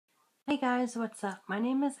Hey guys, what's up? My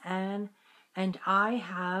name is Anne, and I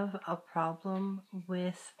have a problem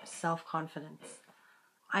with self-confidence.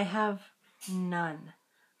 I have none.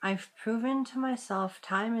 I've proven to myself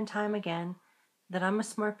time and time again that I'm a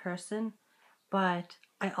smart person, but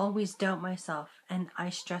I always doubt myself, and I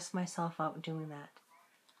stress myself out doing that.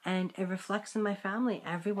 And it reflects in my family.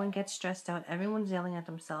 Everyone gets stressed out. Everyone's yelling at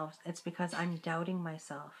themselves. It's because I'm doubting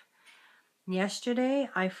myself. Yesterday,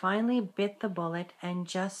 I finally bit the bullet and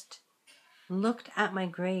just looked at my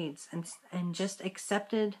grades and just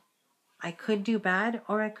accepted I could do bad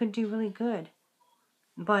or I could do really good.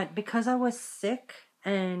 But because I was sick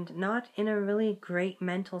and not in a really great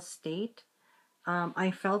mental state,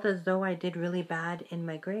 I felt as though I did really bad in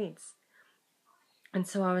my grades. And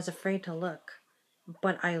so I was afraid to look.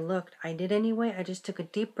 But I looked. I did anyway. I just took a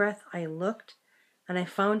deep breath. I looked and I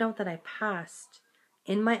found out that I passed.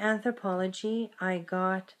 In my anthropology, I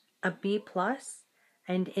got a B+,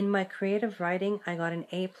 and in my creative writing, I got an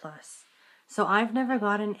A+. So I've never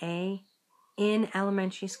got an A in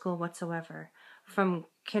elementary school whatsoever. From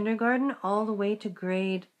kindergarten all the way to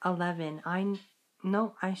grade 11. All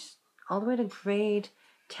the way to grade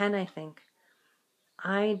 10, I think.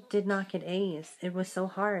 I did not get A's. It was so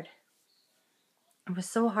hard. It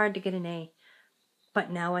was so hard to get an A. But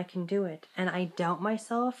now I can do it. And I doubt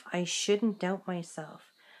myself. I shouldn't doubt myself.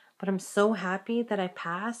 But I'm so happy that I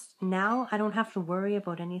passed. Now I don't have to worry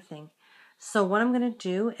about anything. So what I'm going to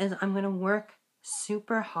do is I'm going to work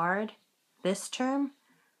super hard this term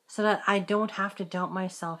so that I don't have to doubt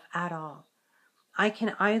myself at all. I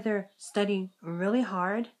can either study really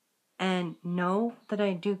hard and know that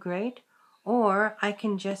I do great, or I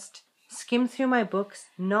can just skim through my books,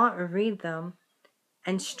 not read them,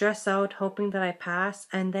 and stress out hoping that I pass,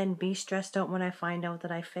 and then be stressed out when I find out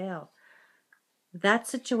that I fail. That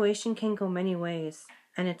situation can go many ways,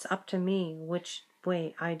 and it's up to me which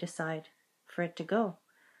way I decide for it to go.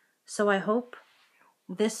 So I hope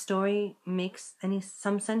this story makes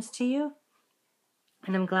some sense to you,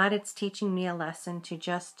 and I'm glad it's teaching me a lesson to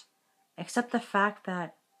just accept the fact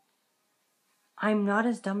that I'm not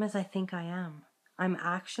as dumb as I think I am. I'm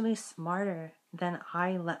actually smarter than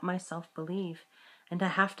I let myself believe. And I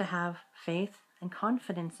have to have faith and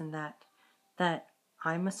confidence in that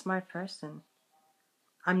I'm a smart person.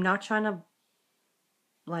 I'm not trying to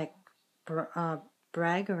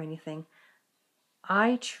brag or anything.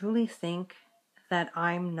 I truly think that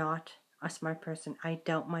I'm not a smart person. I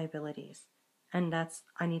doubt my abilities. And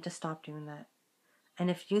I need to stop doing that.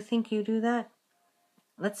 And if you think you do that,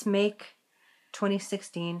 let's make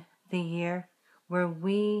 2016 the year where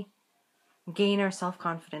we gain our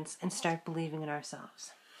self-confidence and start believing in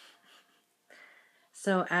ourselves.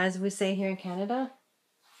 So as we say here in Canada,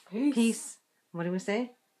 peace. What do we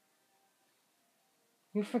say?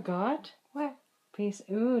 You forgot? What? Peace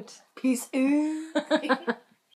out. Peace out.